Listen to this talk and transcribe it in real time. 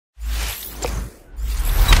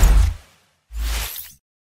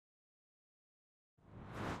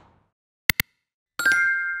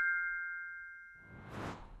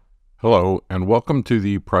Hello, and welcome to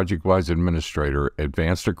the ProjectWise Administrator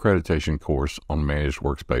Advanced Accreditation course on Managed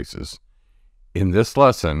Workspaces. In this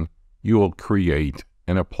lesson, you will create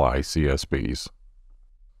and apply CSBs.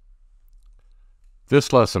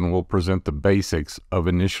 This lesson will present the basics of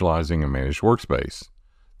initializing a managed workspace.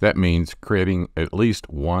 That means creating at least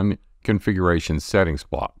one configuration settings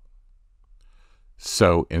block.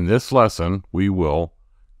 So in this lesson, we will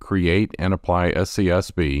create and apply a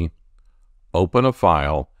CSB, open a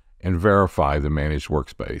file, and verify the managed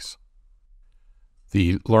workspace.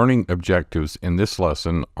 The learning objectives in this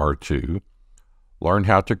lesson are to learn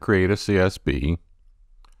how to create a CSB,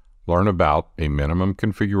 learn about a minimum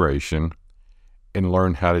configuration, and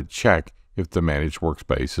learn how to check if the managed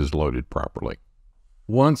workspace is loaded properly.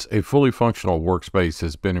 Once a fully functional workspace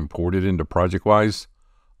has been imported into ProjectWise,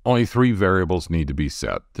 only 3 variables need to be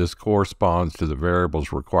set. This corresponds to the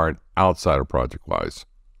variables required outside of ProjectWise.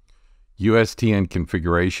 USTN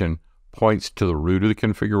configuration points to the root of the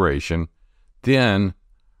configuration. Then,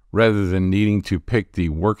 rather than needing to pick the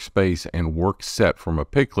workspace and work set from a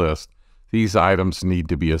pick list, these items need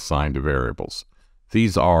to be assigned to variables.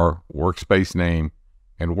 These are workspace name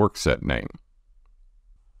and work set name.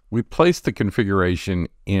 We place the configuration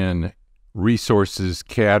in resources,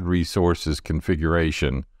 CAD resources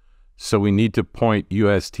configuration, so we need to point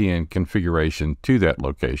USTN configuration to that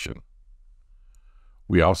location.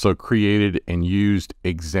 We also created and used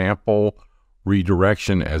example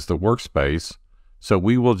redirection as the workspace, so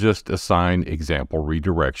we will just assign example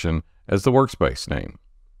redirection as the workspace name.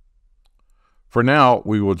 For now,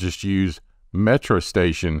 we will just use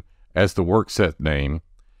MetroStation as the workset name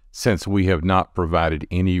since we have not provided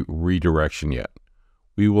any redirection yet.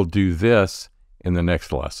 We will do this in the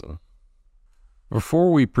next lesson.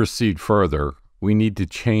 Before we proceed further, we need to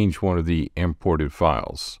change one of the imported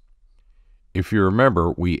files. If you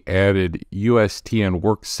remember, we added USTN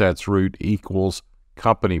worksets root equals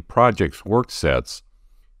company projects worksets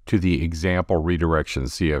to the example redirection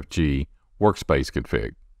CFG workspace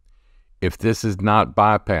config. If this is not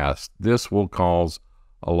bypassed, this will cause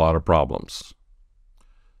a lot of problems.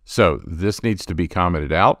 So this needs to be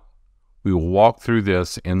commented out. We will walk through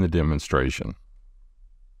this in the demonstration.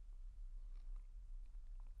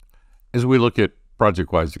 As we look at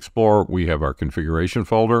ProjectWise Explorer, we have our configuration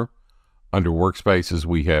folder. Under Workspaces,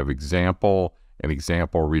 we have Example and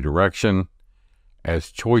Example Redirection. As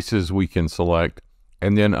choices, we can select,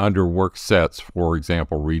 and then under Work Sets, for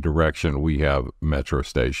example, Redirection, we have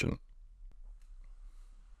MetroStation.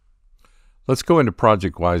 Let's go into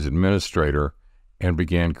ProjectWise Administrator and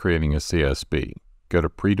begin creating a CSB. Go to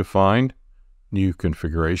Predefined, New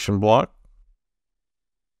Configuration Block.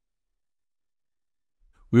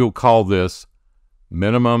 We will call this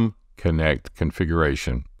Minimum Connect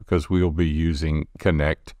Configuration, because we will be using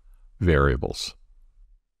connect variables.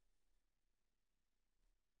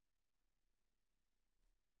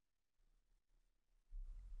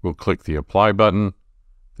 We'll click the Apply button,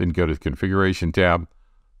 then go to the Configuration tab.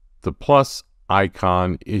 The plus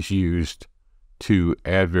icon is used to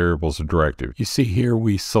add variables to directive. You see here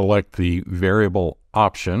we select the variable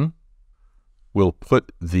option. We'll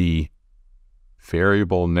put the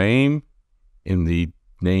variable name in the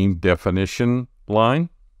name definition line.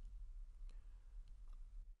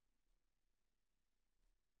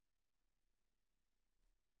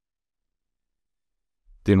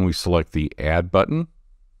 Then we select the Add button.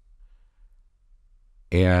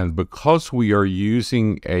 And because we are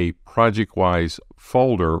using a ProjectWise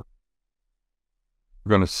folder, we're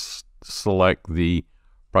going to select the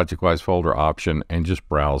ProjectWise folder option and just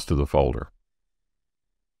browse to the folder.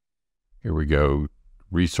 Here we go.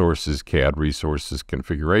 Resources, CAD Resources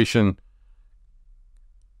Configuration.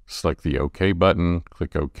 Select the OK button,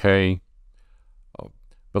 click OK.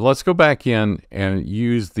 But let's go back in and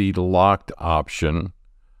use the locked option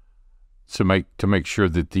to make sure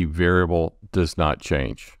that the variable does not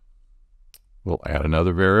change. We'll add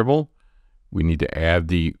another variable. We need to add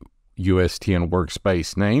the USTN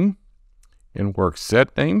workspace name and work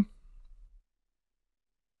set name.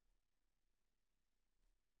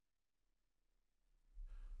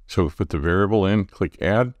 So we'll put the variable in, click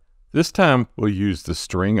Add. This time we'll use the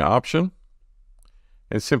string option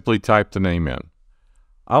and simply type the name in.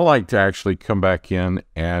 I like to actually come back in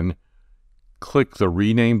and click the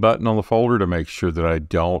rename button on the folder to make sure that I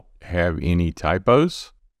don't have any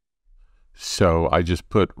typos. So I just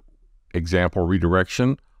put example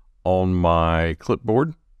redirection on my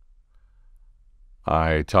clipboard.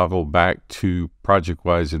 I toggle back to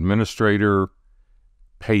ProjectWise Administrator,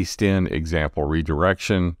 paste in example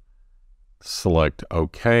redirection, select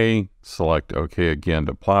OK again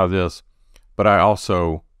to apply this, but I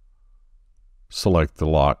also select the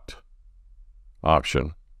locked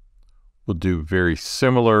option. We'll do very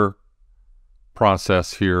similar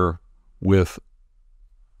process here with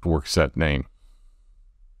the work set name.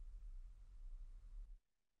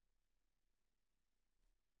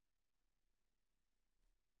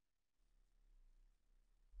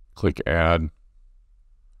 Click Add.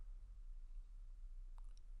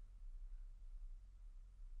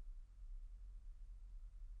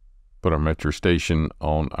 Put our Metro Station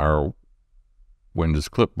on our Windows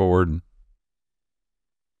clipboard.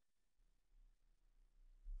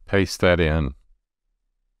 Paste that in.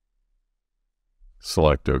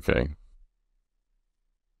 Select OK,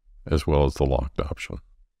 as well as the locked option.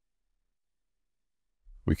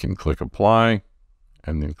 We can click Apply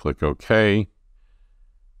and then click OK.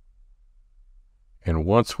 And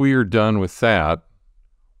once we are done with that,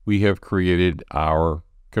 we have created our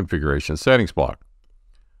configuration settings block.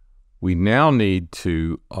 We now need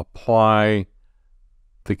to apply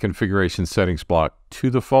the configuration settings block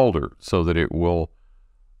to the folder so that it will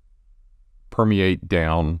permeate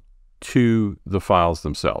down to the files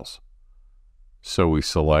themselves. So we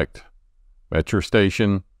select Metro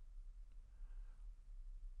Station,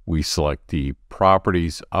 we select the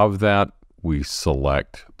properties of that, we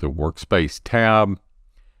select the Workspace tab,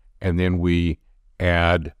 and then we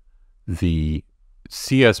add the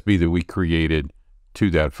CSB that we created to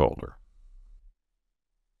that folder.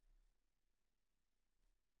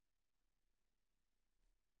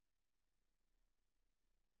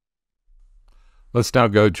 Let's now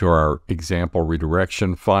go to our example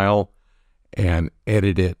redirection file and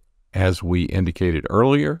edit it as we indicated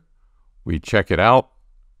earlier. We check it out.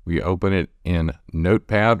 We open it in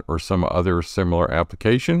Notepad or some other similar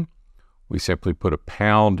application. We simply put a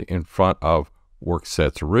pound in front of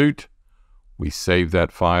worksets root. We save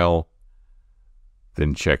that file,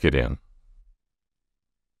 then check it in.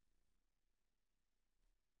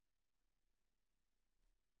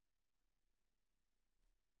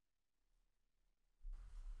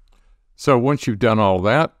 So once you've done all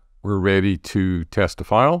that, we're ready to test a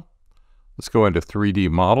file. Let's go into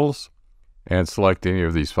 3D models and select any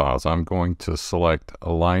of these files. I'm going to select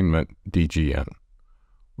alignment DGN.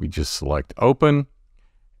 We just select open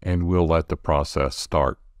and we'll let the process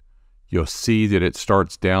start. You'll see that it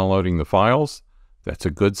starts downloading the files. That's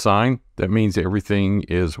a good sign. That means everything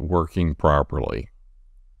is working properly.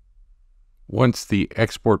 Once the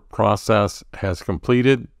export process has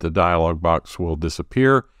completed, the dialog box will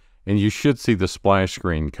disappear and you should see the splash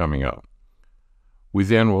screen coming up. We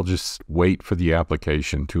then will just wait for the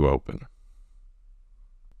application to open.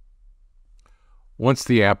 Once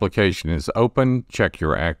the application is open, check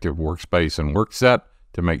your active workspace and workset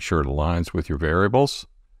to make sure it aligns with your variables.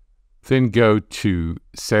 Then go to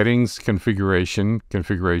Settings, Configuration,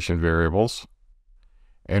 Configuration Variables,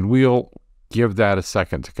 and we'll give that a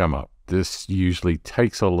second to come up. This usually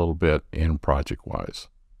takes a little bit in ProjectWise.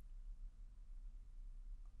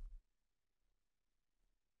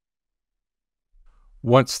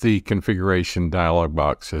 Once the configuration dialog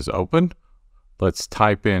box is opened, let's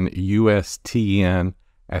type in USTN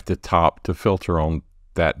at the top to filter on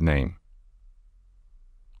that name.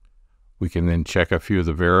 We can then check a few of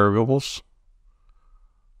the variables.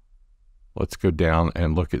 Let's go down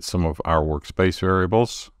and look at some of our workspace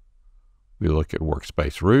variables. We look at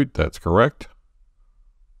workspace root, that's correct.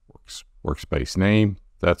 Workspace name,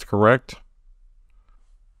 that's correct.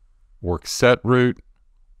 Workset root,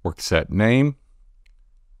 workset name.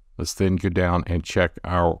 Let's then go down and check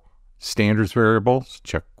our standards variables,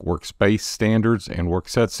 check workspace standards and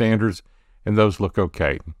workset standards, and those look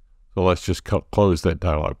okay. So let's just close that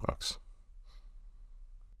dialog box.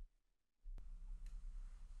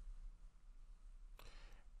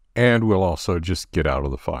 And we'll also just get out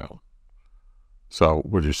of the file. So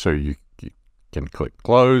we'll just show you can click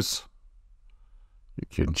close.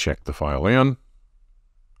 You can check the file in.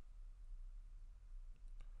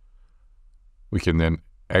 We can then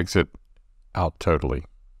exit out totally.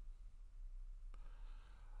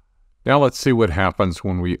 Now let's see what happens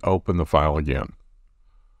when we open the file again.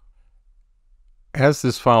 As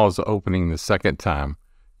this file is opening the second time,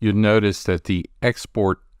 you'll notice that the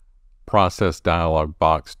export process dialog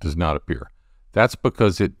box does not appear. That's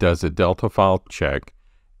because it does a Delta file check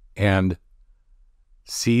and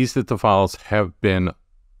sees that the files have been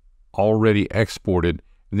already exported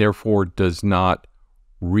and therefore does not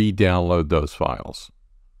re-download those files.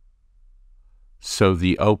 So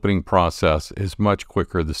the opening process is much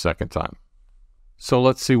quicker the second time. So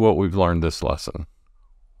let's see what we've learned this lesson.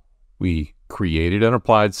 We created and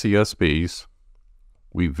applied CSBs.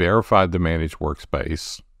 We verified the managed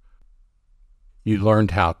workspace. You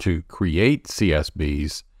learned how to create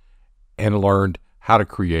CSBs and learned how to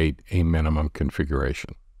create a minimum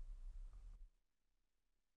configuration.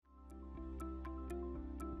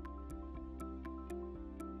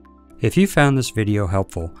 If you found this video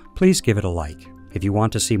helpful, please give it a like. If you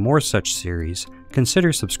want to see more such series,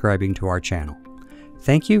 consider subscribing to our channel.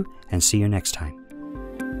 Thank you, and see you next time.